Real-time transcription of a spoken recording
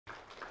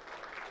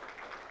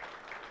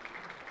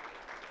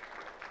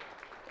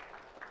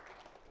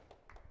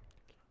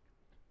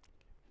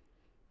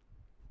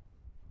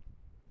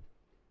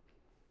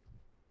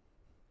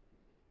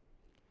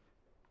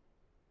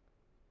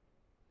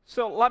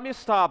So let me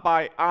start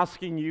by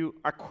asking you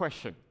a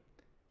question.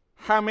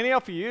 How many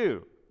of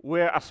you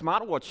wear a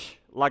smartwatch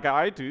like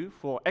I do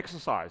for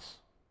exercise?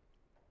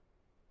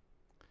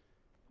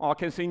 I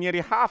can see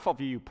nearly half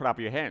of you put up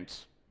your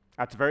hands.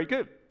 That's very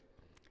good.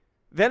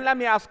 Then let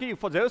me ask you,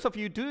 for those of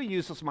you who do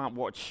use a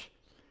smartwatch,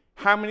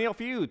 how many of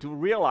you do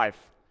realize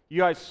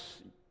you are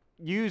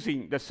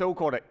using the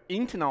so-called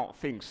Internet of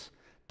Things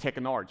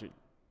technology?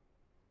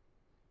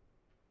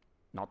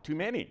 Not too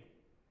many.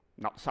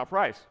 Not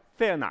surprised.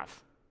 Fair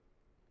enough.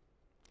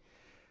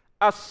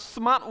 A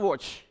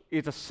smartwatch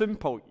is a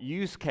simple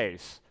use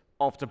case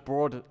of the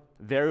broad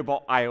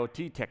wearable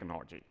IoT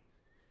technology.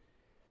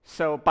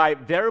 So by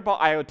wearable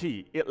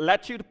IoT, it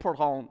lets you to put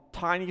on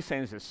tiny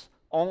sensors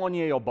on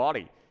near your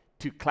body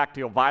to collect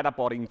your vital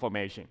body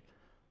information,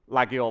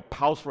 like your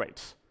pulse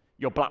rates,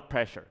 your blood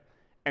pressure,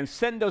 and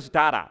send those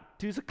data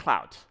to the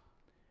cloud.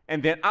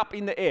 And then up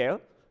in the air,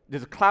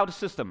 there's a cloud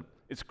system.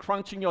 It's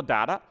crunching your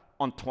data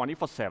on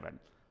 24/7,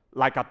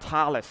 like a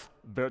tireless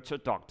virtual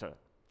doctor.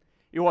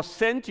 It will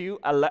send you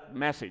alert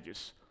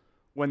messages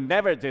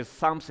whenever there's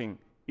something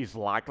is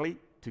likely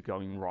to go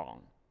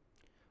wrong.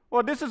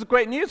 Well, this is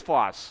great news for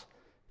us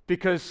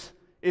because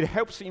it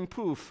helps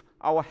improve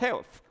our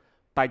health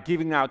by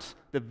giving out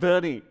the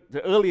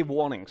early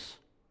warnings.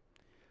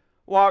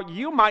 While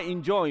you might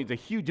enjoy the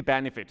huge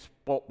benefits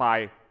brought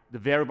by the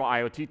wearable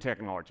IoT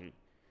technology,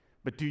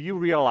 but do you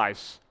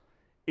realize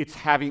it's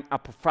having a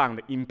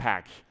profound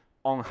impact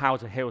on how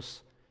the health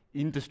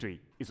industry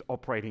is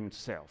operating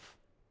itself?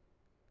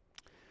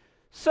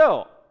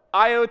 So,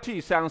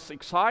 IoT sounds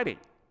exciting.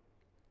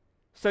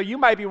 So you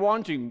might be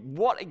wondering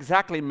what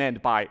exactly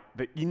meant by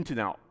the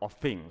Internet of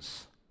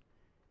Things.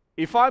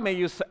 If I may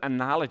use an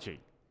analogy,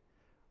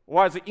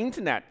 while the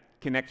Internet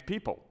connects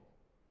people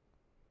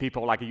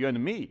like you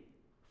and me,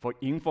 for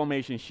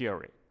information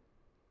sharing,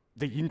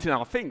 the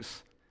Internet of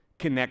Things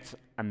connects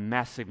a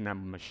massive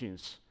number of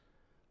machines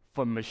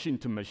for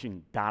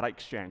machine-to-machine data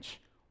exchange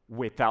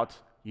without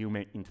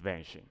human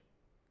intervention.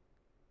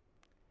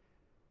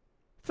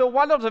 So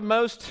one of the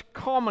most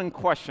common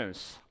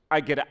questions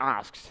I get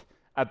asked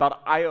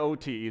about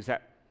IoT is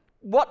that,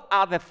 what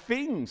are the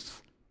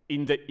things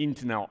in the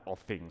Internet of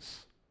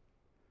Things?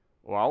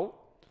 Well,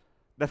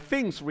 the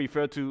things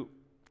refer to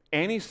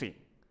anything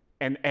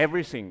and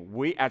everything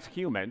we as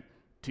humans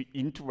to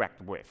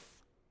interact with.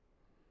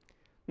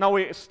 Now,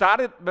 we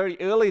started very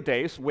early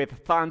days with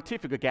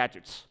scientific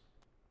gadgets,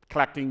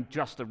 collecting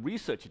just the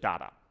research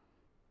data,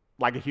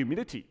 like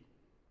humidity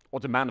or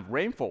the amount of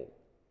rainfall.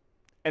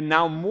 And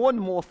now more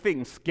and more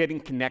things getting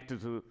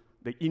connected to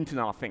the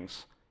Internet of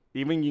Things,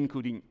 even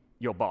including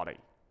your body.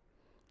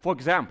 For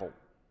example,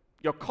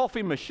 your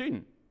coffee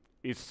machine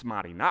is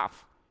smart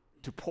enough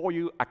to pour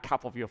you a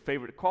cup of your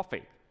favorite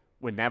coffee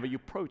whenever you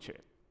approach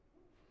it.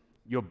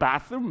 Your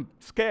bathroom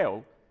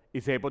scale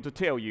is able to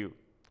tell you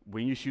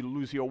when you should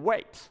lose your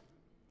weight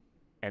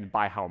and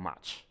by how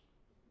much.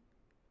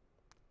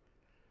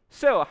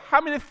 So,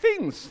 how many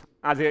things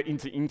are there in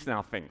the Internet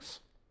of Things?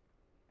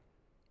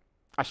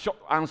 A short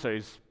answer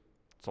is,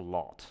 it's a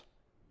lot.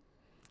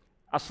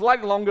 A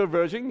slightly longer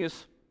version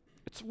is,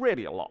 it's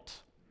really a lot.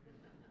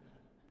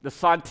 The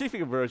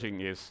scientific version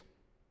is,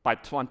 by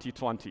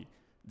 2020,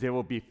 there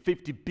will be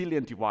 50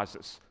 billion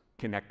devices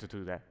connected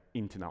to the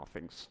Internet of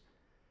Things.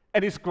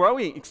 And it's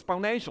growing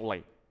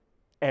exponentially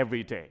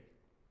every day.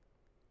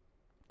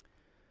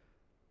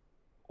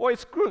 Well,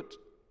 it's good.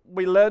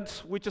 We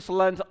just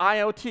learned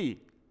IoT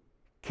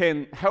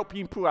can help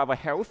improve our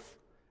health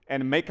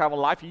and make our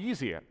life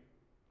easier.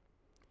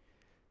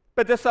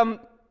 But there's some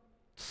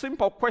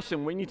simple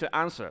question we need to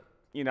answer.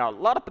 You know, a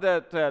lot of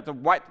the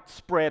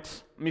widespread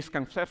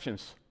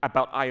misconceptions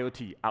about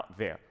IoT out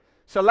there.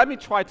 So let me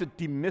try to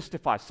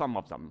demystify some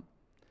of them.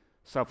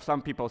 So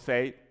some people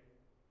say,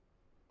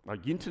 well,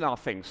 Internet of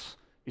Things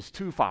is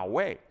too far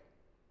away.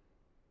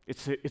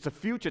 It's a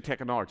future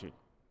technology.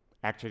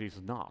 Actually, it's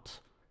not.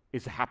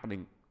 It's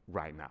happening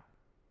right now.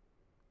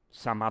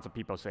 Some other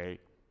people say,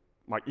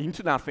 well,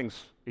 Internet of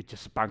Things is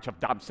just a bunch of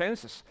dumb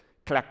sensors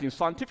collecting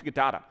scientific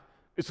data.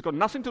 It's got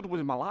nothing to do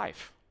with my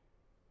life.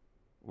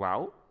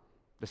 Well,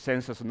 the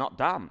sensors are not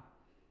dumb.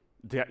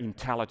 They're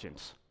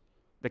intelligent.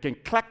 They can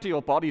collect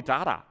your body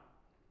data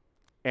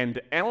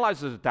and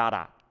analyze the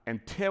data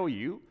and tell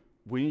you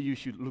when you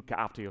should look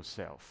after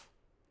yourself.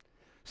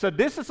 So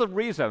this is the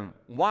reason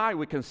why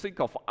we can think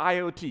of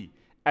IoT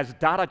as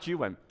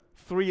data-driven,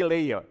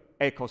 three-layer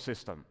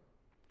ecosystem.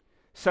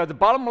 So the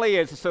bottom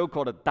layer is the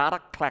so-called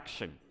data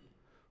collection.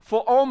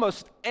 For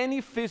almost any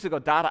physical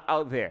data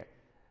out there,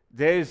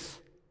 there's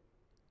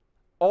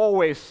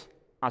always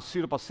a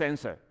suitable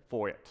sensor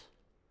for it.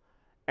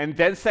 And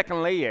then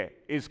second layer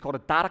is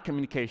called data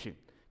communication,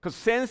 because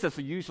sensors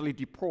are usually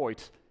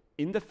deployed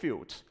in the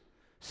field.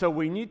 So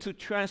we need to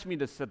transmit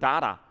the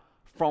data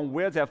from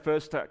where they're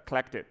first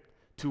collected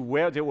to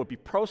where they will be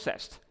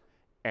processed,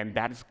 and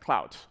that is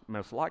cloud,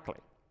 most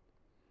likely.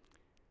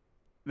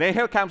 Then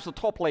here comes the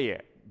top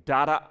layer,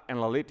 data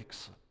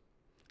analytics.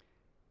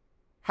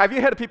 Have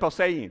you heard people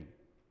saying,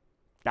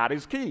 data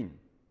is king?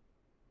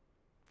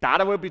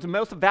 Data will be the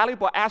most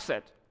valuable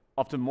asset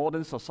of the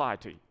modern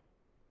society.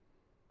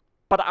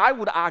 But I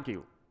would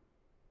argue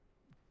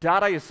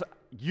data is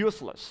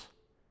useless.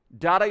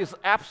 Data is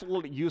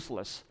absolutely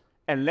useless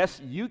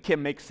unless you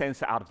can make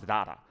sense out of the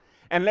data,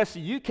 unless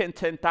you can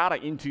turn data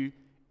into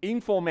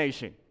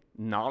information,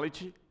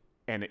 knowledge,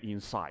 and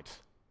insight.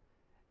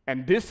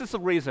 And this is the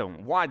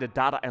reason why the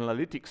data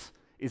analytics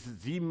is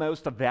the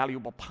most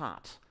valuable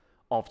part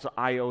of the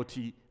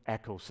IoT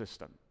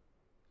ecosystem.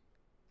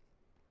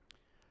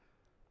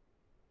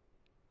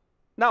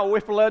 Now,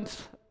 we've learned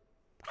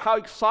how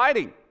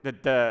exciting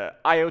the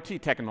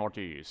IoT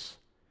technology is.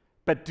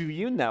 But do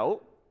you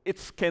know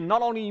it can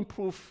not only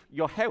improve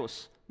your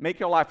health, make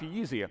your life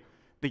easier,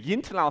 the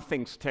Internet of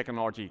Things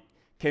technology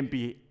can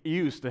be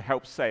used to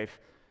help save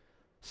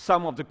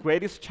some of the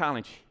greatest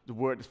challenges the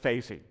world is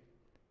facing.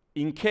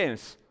 In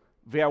Cairns,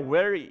 we are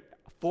very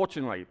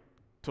fortunate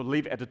to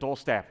live at the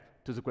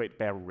doorstep to the Great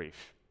Barrier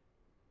Reef.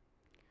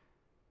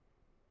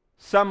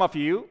 Some of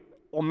you,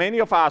 or many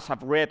of us,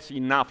 have read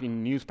enough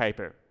in the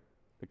newspaper.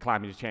 The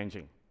climate is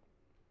changing.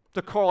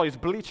 The coral is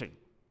bleaching.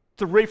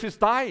 The reef is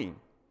dying.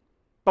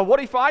 But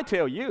what if I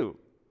tell you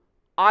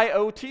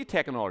IoT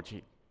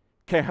technology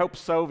can help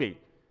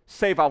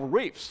save our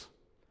reefs?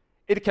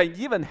 It can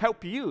even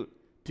help you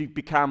to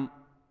become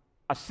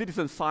a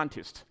citizen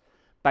scientist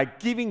by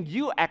giving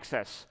you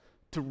access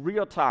to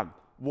real-time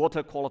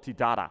water quality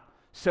data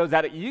so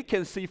that you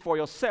can see for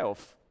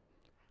yourself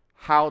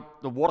how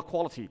the water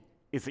quality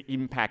is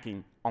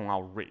impacting on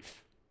our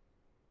reef.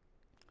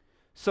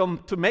 So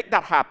to make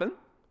that happen,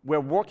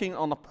 we're working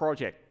on a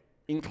project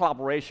in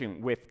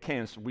collaboration with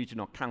Cairns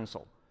Regional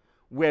Council.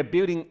 We're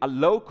building a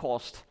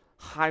low-cost,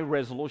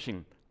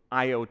 high-resolution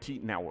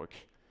IoT network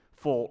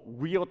for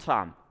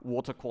real-time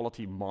water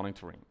quality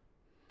monitoring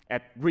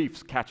at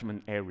reef's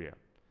catchment area.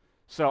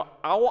 So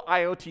our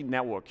IoT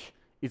network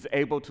is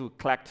able to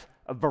collect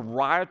a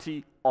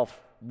variety of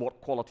water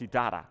quality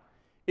data.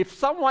 If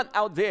someone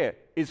out there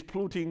is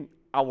polluting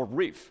our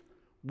reef,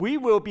 we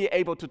will be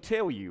able to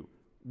tell you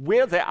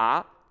where they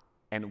are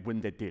and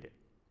when they did it.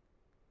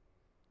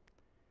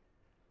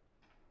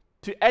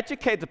 To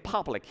educate the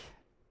public,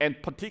 and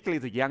particularly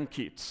the young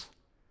kids,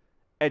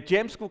 at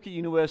James Cook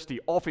University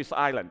Office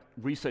Island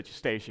Research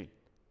Station,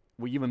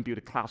 we even built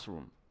a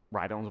classroom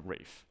right on the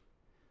reef.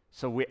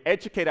 So we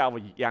educate our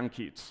young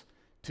kids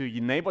to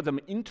enable them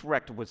to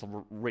interact with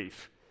the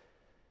reef,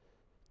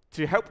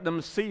 to help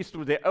them see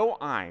through their own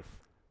eyes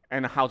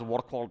and how the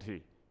water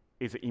quality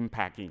is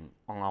impacting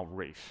on our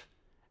reef.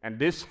 And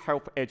this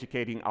helps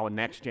educating our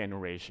next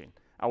generation,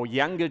 our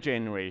younger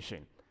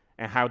generation,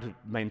 and how to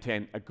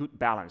maintain a good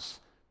balance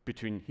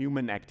between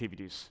human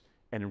activities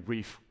and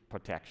reef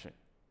protection.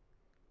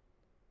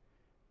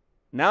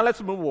 Now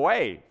let's move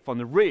away from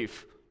the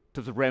reef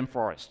to the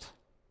rainforest.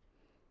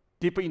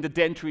 Deep in the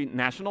Daintree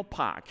National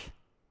Park,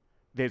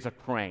 there's a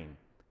crane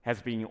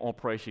has been in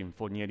operation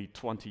for nearly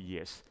 20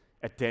 years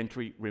at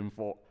Daintree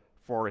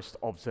Rainforest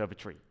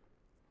Observatory.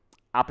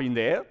 Up in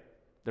there,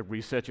 the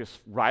researchers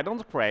ride on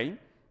the crane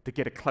to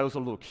get a closer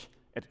look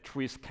at the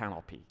tree's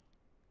canopy.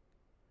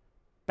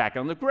 Back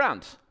on the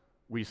ground,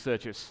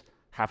 researchers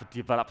have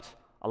developed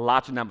a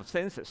large number of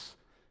sensors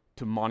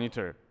to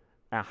monitor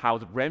how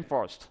the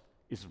rainforest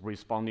is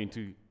responding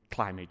to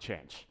climate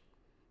change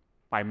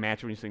by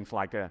measuring things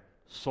like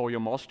soil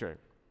moisture,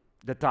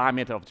 the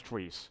diameter of the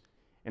trees,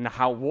 and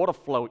how water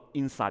flow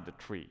inside the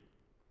tree.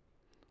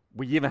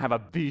 We even have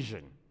a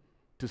vision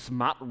to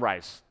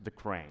smarterize the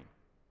crane.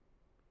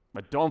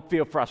 But don't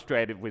feel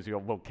frustrated with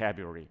your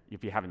vocabulary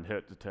if you haven't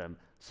heard the term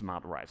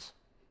smarterize,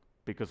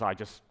 because I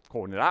just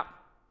coined it up.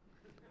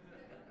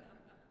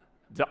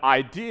 The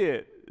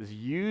idea is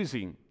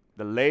using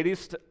the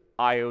latest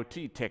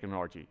IoT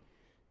technology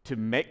to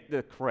make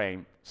the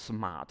crane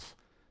smart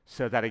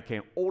so that it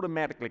can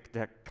automatically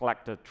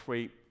collect the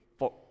tree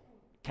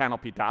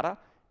canopy data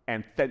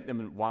and send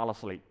them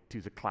wirelessly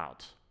to the cloud.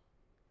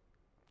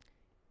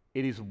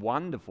 It is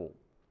wonderful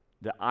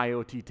the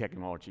IoT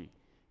technology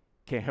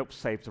can help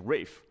save the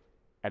reef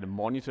and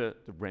monitor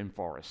the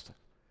rainforest.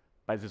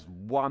 But there's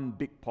one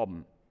big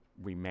problem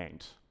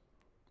remains.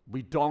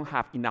 We don't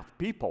have enough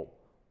people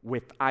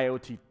with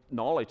IoT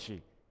knowledge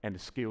and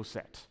skill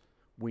set.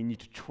 We need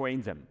to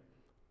train them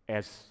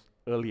as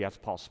early as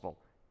possible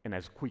and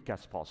as quick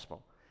as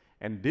possible.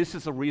 And this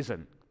is the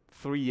reason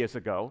 3 years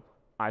ago,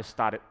 I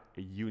started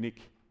a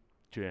unique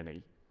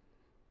journey.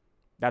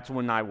 That's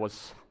when I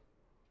was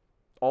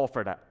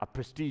offered a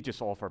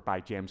prestigious offer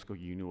by James Cook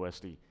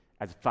University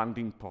as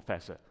founding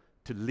professor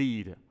to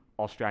lead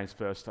Australia's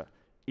first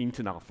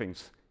Internet of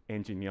Things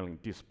engineering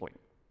discipline.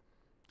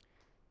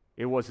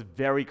 It was a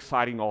very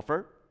exciting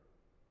offer,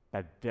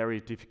 but very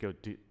difficult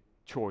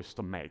choice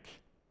to make.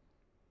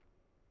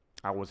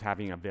 I was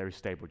having a very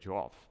stable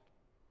job,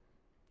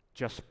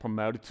 just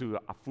promoted to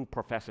a full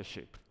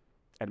professorship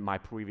at my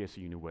previous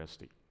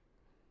university.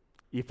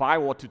 If I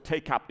were to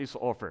take up this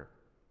offer,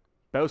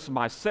 both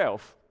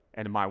myself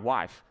and my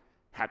wife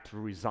had to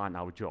resign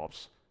our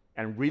jobs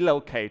and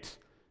relocate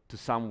to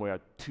somewhere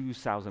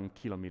 2,000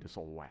 kilometers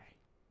away.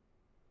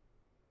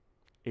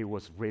 It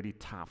was a really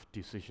tough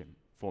decision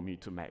for me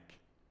to make.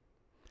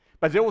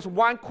 But there was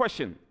one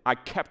question I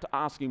kept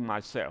asking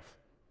myself.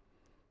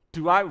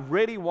 Do I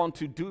really want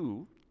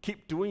to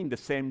keep doing the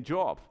same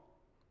job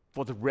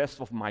for the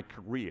rest of my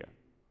career?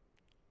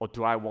 Or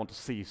do I want to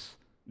seize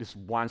this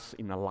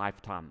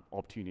once-in-a-lifetime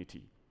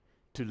opportunity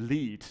to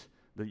lead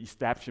the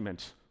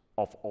establishment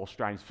of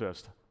Australia's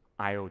first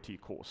IoT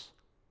course?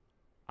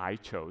 I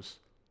chose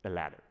the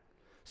latter.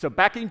 So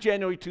back in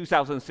January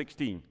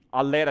 2016,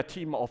 I led a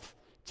team of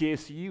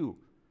JCU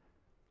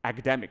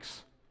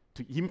academics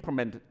to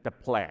implement the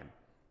plan,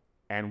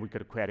 and we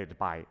got accredited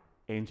by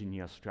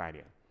Engineer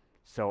Australia.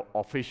 So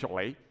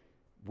officially,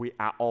 we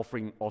are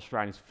offering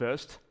Australia's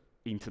first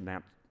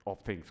Internet of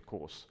Things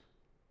course.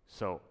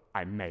 So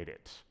I made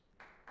it.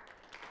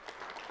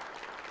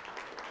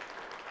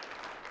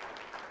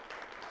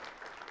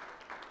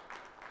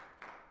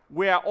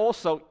 We are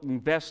also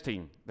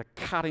investing the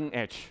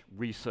cutting-edge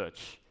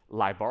research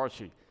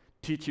laboratory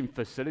teaching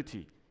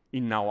facility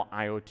in our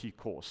IoT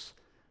course.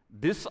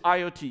 This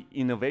IoT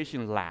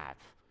Innovation Lab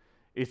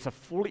is a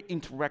fully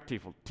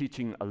interactive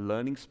teaching and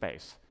learning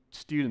space.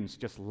 Students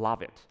just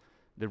love it.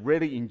 They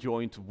really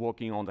enjoy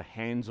working on the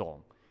hands-on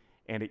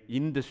and the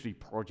industry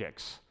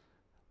projects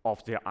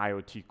of their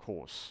IoT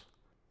course.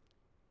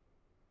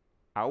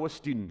 Our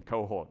student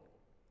cohort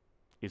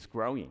is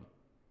growing.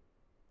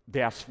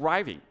 They are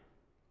thriving.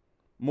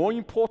 More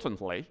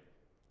importantly,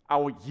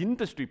 our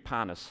industry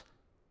partners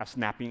are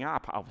snapping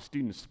up our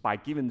students by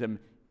giving them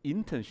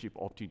internship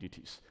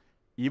opportunities,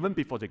 even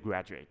before they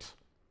graduate.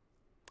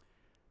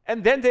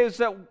 And then there's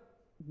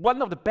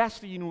one of the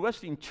best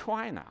universities in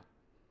China.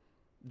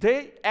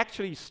 They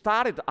actually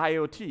started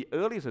IoT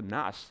earlier than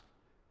us.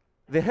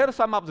 They heard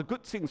some of the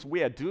good things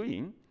we are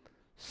doing,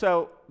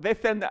 so they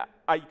sent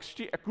a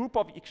group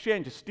of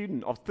exchange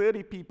students of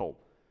 30 people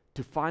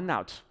to find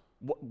out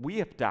what we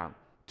have done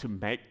to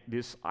make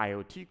this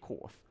IoT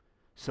course.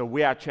 So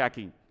we are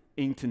tracking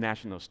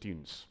international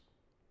students.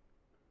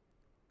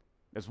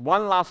 There's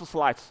one last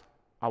slide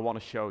I want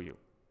to show you,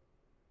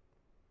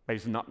 but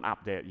it's not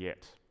up there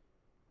yet.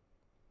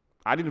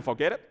 I didn't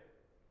forget it.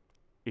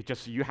 It's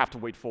just you have to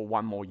wait for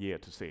one more year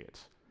to see it,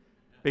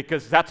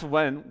 because that's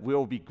when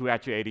we'll be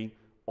graduating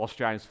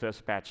Australia's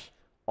first batch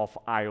of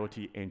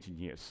IoT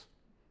engineers.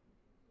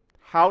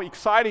 How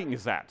exciting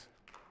is that?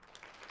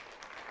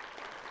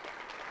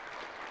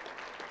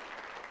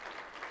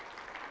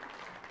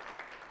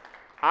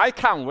 I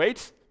can't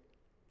wait.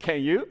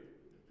 Can you?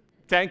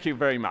 Thank you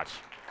very much.